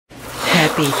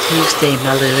Happy Tuesday,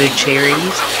 my little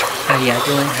cherries. How y'all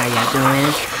doing? How y'all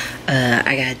doing?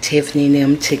 I got Tiffany and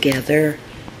them together.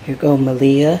 Here go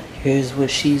Maleah. Here's what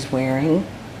she's wearing.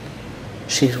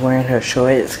 She's wearing her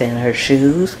shorts and her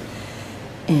shoes.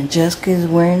 And Jessica's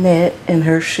wearing that and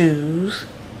her shoes.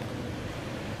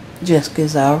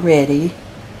 Jessica's all ready.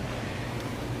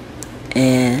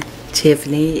 And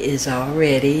Tiffany is all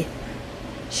ready.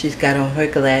 She's got on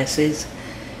her glasses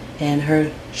and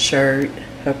her shirt,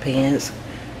 her pants,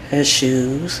 her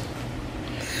shoes.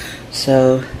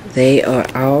 So they are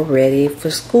all ready for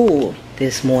school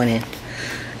this morning.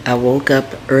 I woke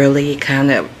up early,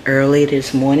 kind of early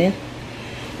this morning,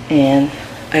 and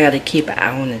I got to keep an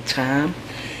eye on the time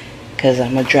because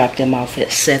I'm going to drop them off at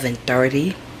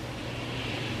 7:30.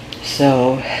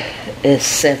 So it's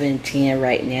 7:10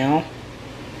 right now.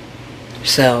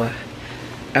 So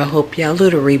I hope y'all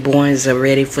little reborns are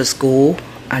ready for school.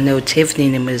 I know Tiffany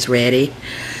and them is ready.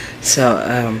 So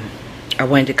I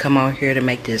wanted to come on here to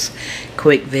make this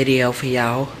quick video for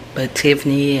y'all. But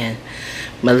Tiffany and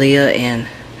Maleah and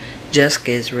Jessica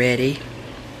is ready.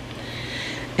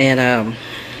 And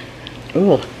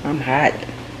oh, I'm hot.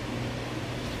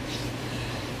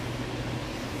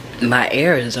 My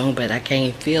air is on, but I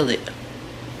can't feel it.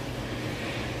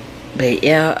 But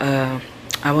yeah,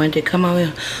 I wanted to come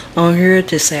on here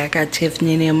to say I got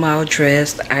Tiffany and them all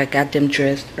dressed. I got them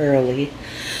dressed early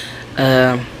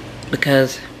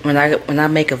because when I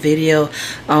make a video,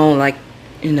 I don't like,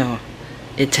 you know,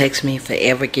 it takes me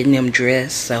forever getting them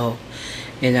dressed. So,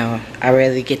 you know, I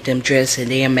rather get them dressed and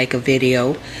then make a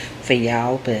video for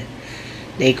y'all. But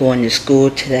they going to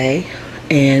school today,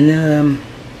 and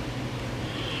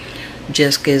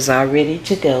Jessica is all ready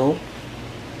to go.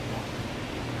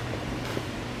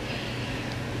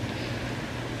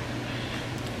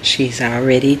 She's all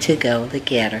ready to go.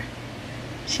 Look at her.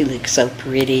 She looks so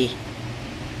pretty.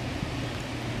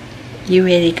 You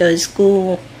ready to go to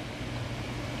school?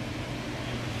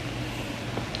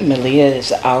 Maleah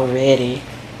is all ready.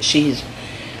 She's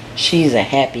a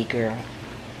happy girl.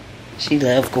 She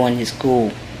loves going to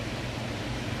school.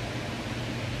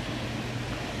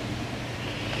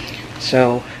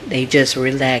 So they just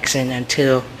relaxing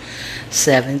until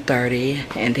 7:30,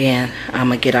 and then I'm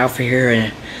gonna get off of here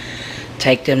and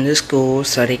take them to school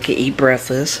so they can eat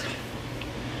breakfast.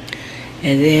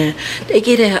 And then they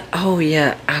get out. Oh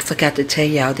yeah, I forgot to tell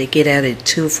y'all, they get out at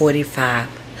 2:45.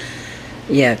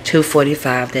 Yeah,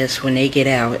 2:45. That's when they get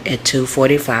out, at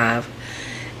 2:45,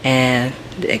 and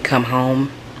they come home.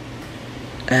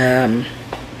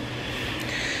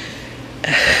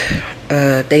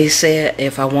 They said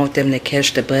if I want them to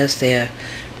catch the bus, they'll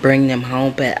bring them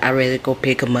home, but I rather go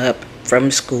pick them up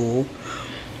from school.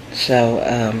 So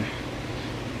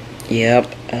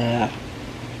yep, I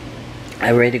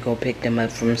ready to go pick them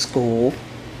up from school.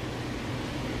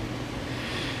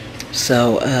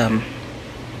 So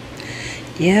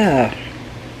yeah,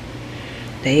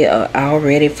 they are all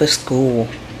ready for school.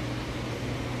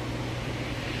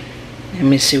 Let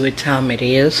me see what time it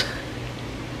is.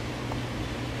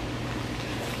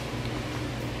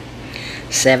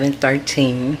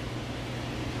 7:13.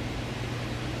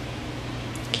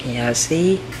 Can y'all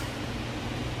see?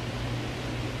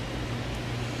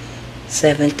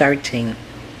 7:13.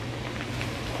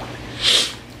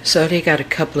 So they got a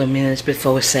couple of minutes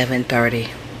before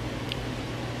 7:30.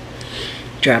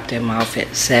 Drop them off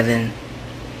at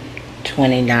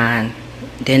 7:29.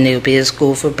 Then they'll be at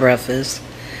school for breakfast.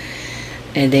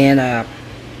 And then I'm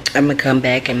gonna come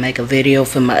back and make a video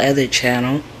for my other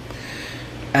channel.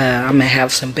 I'm gonna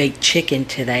have some baked chicken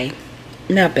today.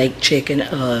 Not baked chicken,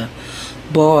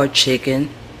 boiled chicken.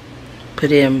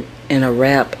 Put it in a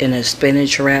wrap, in a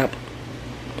spinach wrap.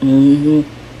 I'm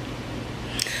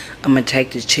gonna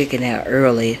take the chicken out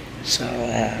early, so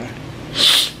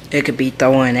it could be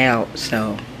thrown out,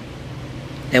 so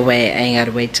that way I ain't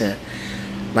gotta wait till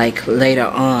like later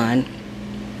on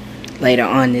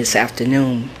this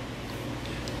afternoon.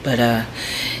 But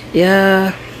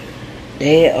yeah,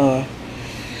 they are.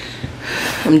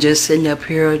 I'm just sitting up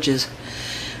here just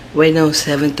waiting on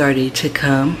 7:30 to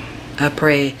come. I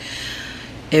pray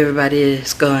everybody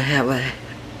is gonna have a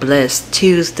blessed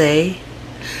Tuesday,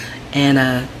 and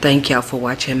thank y'all for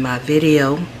watching my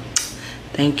video.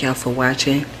 Thank y'all for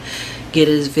watching. Give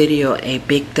this video a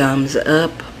big thumbs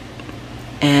up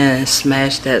and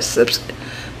smash that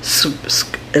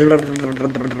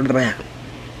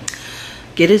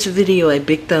give this video a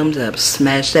big thumbs up,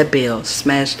 smash that bell,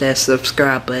 smash that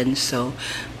subscribe button, so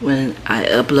when I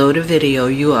upload a video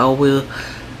you all will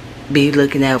be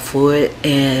looking out for it,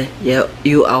 and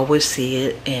you always see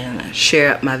it. And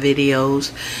share my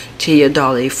videos to your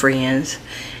dolly friends,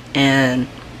 and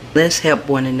let's help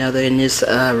one another in this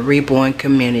reborn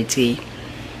community.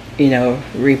 You know,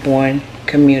 reborn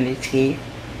community.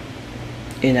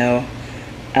 You know,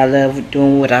 I love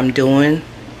doing what I'm doing,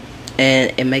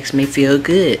 and it makes me feel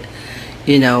good,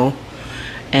 you know,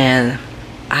 and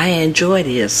I enjoy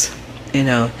this, you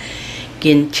know,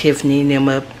 getting Tiffany and them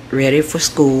up ready for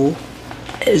school.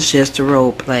 It's just a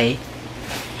role play.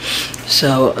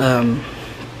 So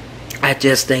I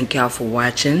just thank y'all for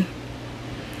watching.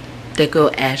 There go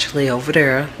Ashley over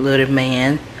there, little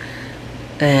man,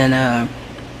 and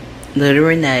little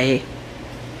Renee,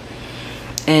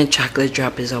 and Chocolate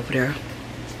Drop is over there.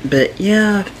 But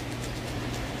yeah,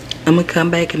 I'm gonna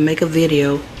come back and make a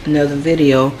video, another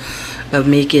video of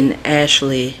me getting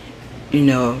Ashley, you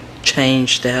know,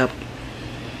 changed up,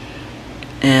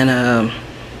 and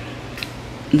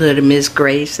little Miss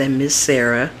Grace and Miss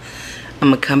Sarah. I'm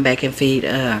gonna come back and feed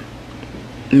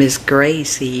Miss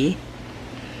Gracie.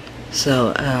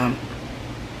 So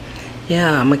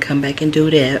yeah, I'm gonna come back and do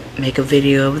that, make a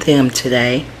video of them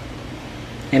today.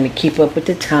 Let me keep up with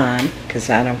the time, cause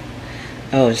I don't.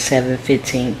 Oh, it's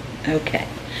 7:15. Okay,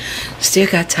 still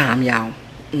got time, y'all.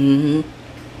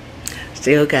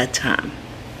 Still got time.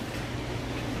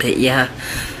 But yeah,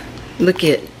 look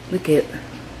at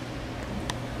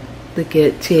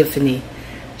Tiffany.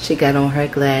 She got on her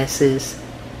glasses.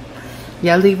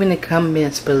 Y'all leave in the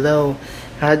comments below,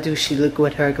 how do she look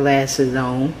with her glasses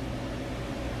on?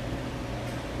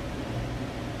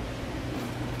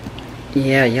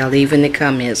 Yeah, y'all leave in the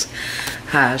comments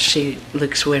how she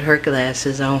looks with her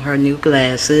glasses on, her new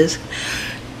glasses.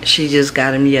 She just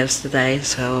got them yesterday,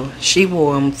 so she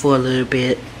wore them for a little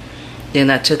bit. Then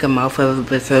I took them off of her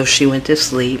before she went to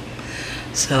sleep.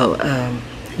 So,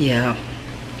 yeah.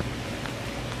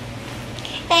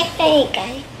 I think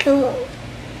I cool.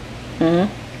 I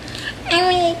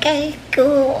think I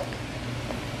cool.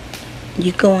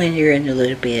 You go in here in a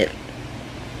little bit.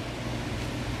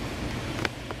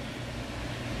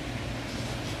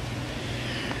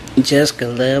 Jessica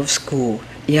loves school.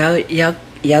 Y'all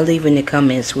leave in the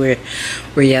comments where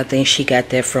y'all think she got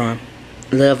that from.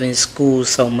 Loving school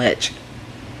so much.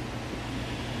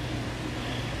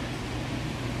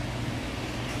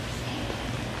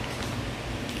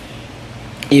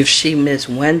 If she missed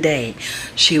one day,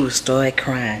 she would start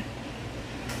crying.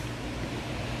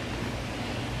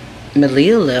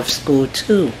 Maleah loves school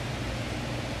too.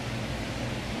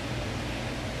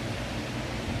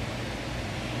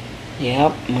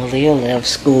 Yep, Maleah loves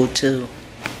school too.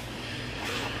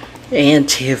 And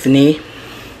Tiffany.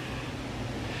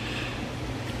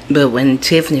 But when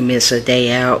Tiffany misses a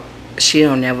day out, she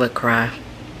don't ever cry.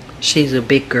 She's a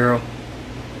big girl.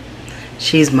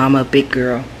 She's mama big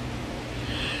girl.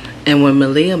 And when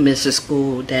Maleah misses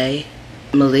school day,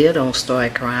 Maleah don't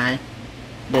start crying.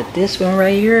 But this one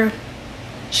right here,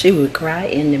 she would cry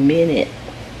in a minute.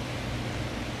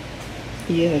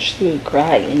 Yeah, she would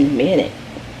cry in a minute.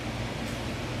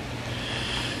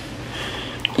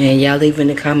 And y'all leave in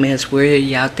the comments where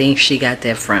y'all think she got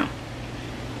that from.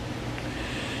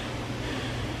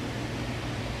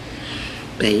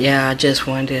 But yeah, I just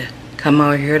wanted to come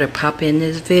over here to pop in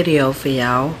this video for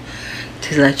y'all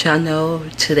to let y'all know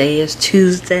today is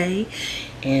Tuesday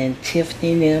and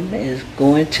Tiffany and them is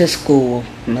going to school.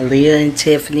 Maleah and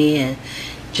Tiffany and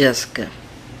Jessica.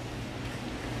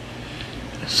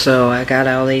 So I got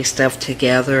all these stuff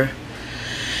together.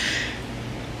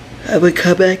 I would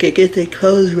come back and get the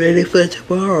clothes ready for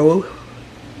tomorrow.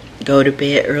 Go to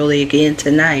bed early again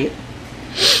tonight.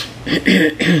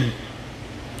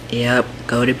 Yep,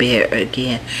 go to bed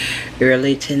again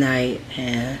early tonight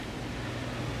and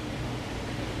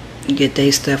get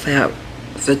their stuff out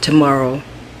for tomorrow.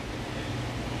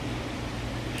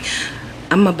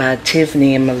 I'm about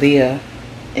Tiffany and Maleah,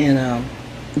 and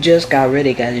just got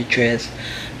a dress,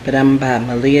 but I'm about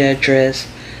Maleah a dress,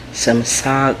 some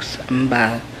socks. I'm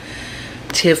about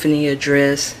Tiffany a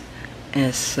dress,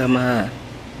 and some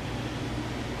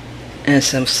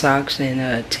socks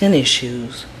and tennis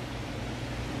shoes.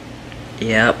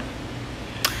 Yep,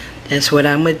 that's what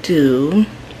I'm gonna do.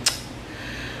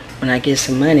 When I get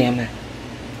some money, I'm gonna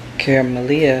carry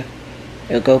Maleah.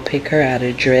 I'll go pick her out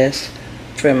a dress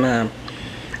from. I'm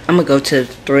gonna go to the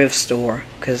thrift store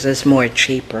because it's more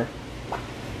cheaper.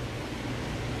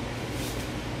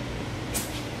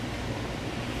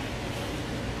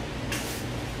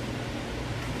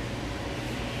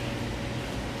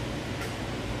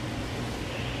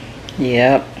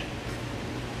 Yep.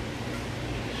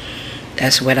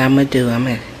 That's what I'm gonna do. I'm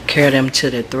gonna carry them to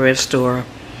the thrift store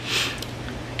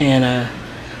and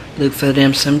look for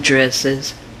them some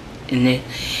dresses in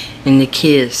the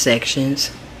kids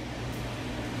sections.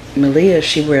 Maleah,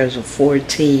 she wears a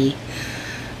 4T.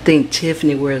 I think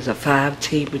Tiffany wears a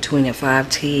 5T, between a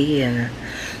 5T and a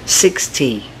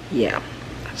 6T. Yeah.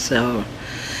 So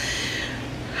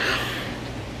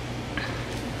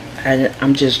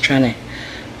I'm just trying to.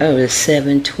 Oh, it's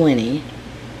 7:20.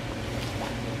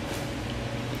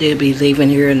 They'll be leaving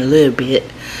here in a little bit.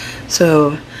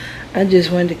 So I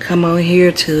just wanted to come on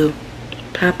here to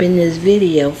pop in this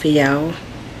video for y'all.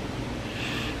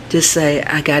 Just say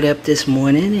I got up this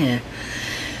morning and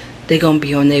they're gonna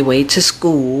be on their way to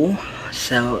school.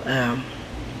 So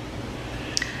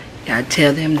I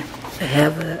tell them to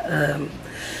have a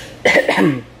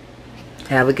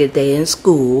have a good day in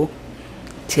school.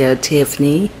 Tell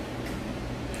Tiffany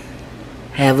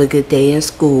have a good day in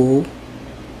school.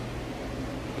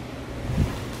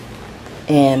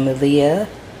 And Maleah,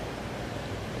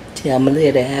 tell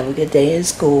Maleah to have a good day in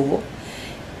school.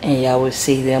 And y'all will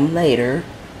see them later.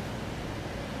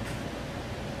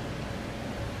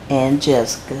 And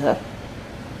Jessica.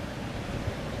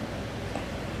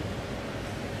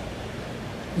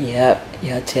 Yep,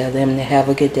 y'all tell them to have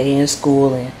a good day in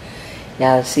school. And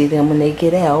y'all see them when they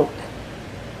get out.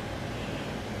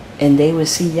 And they will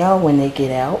see y'all when they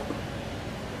get out.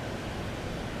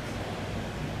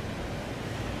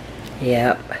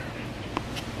 Yep.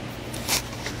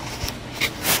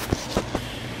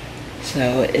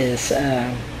 So it's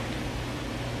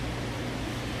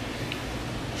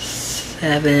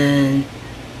 7.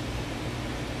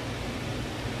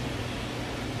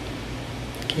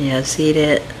 Can y'all see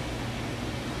that?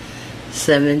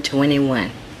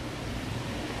 7:21.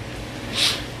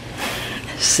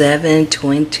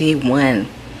 7:21.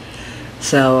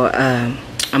 So I'm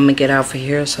gonna get off of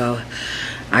here so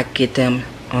I can get them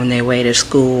on their way to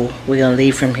school. We're gonna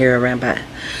leave from here around about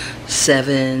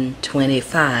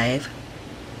 7:25,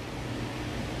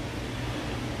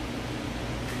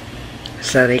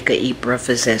 so they could eat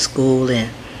breakfast at school and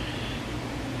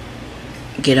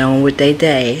get on with their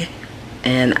day.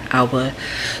 And I will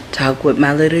talk with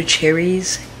my little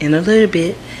cherries in a little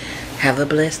bit. Have a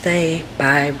blessed day.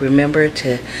 Bye. Remember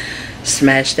to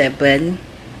smash that button,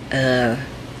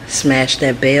 smash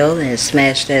that bell, and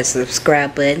smash that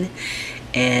subscribe button,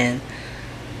 and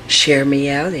share me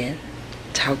out, and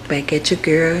talk back at your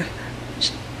girl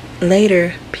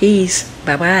later. Peace.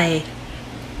 Bye bye.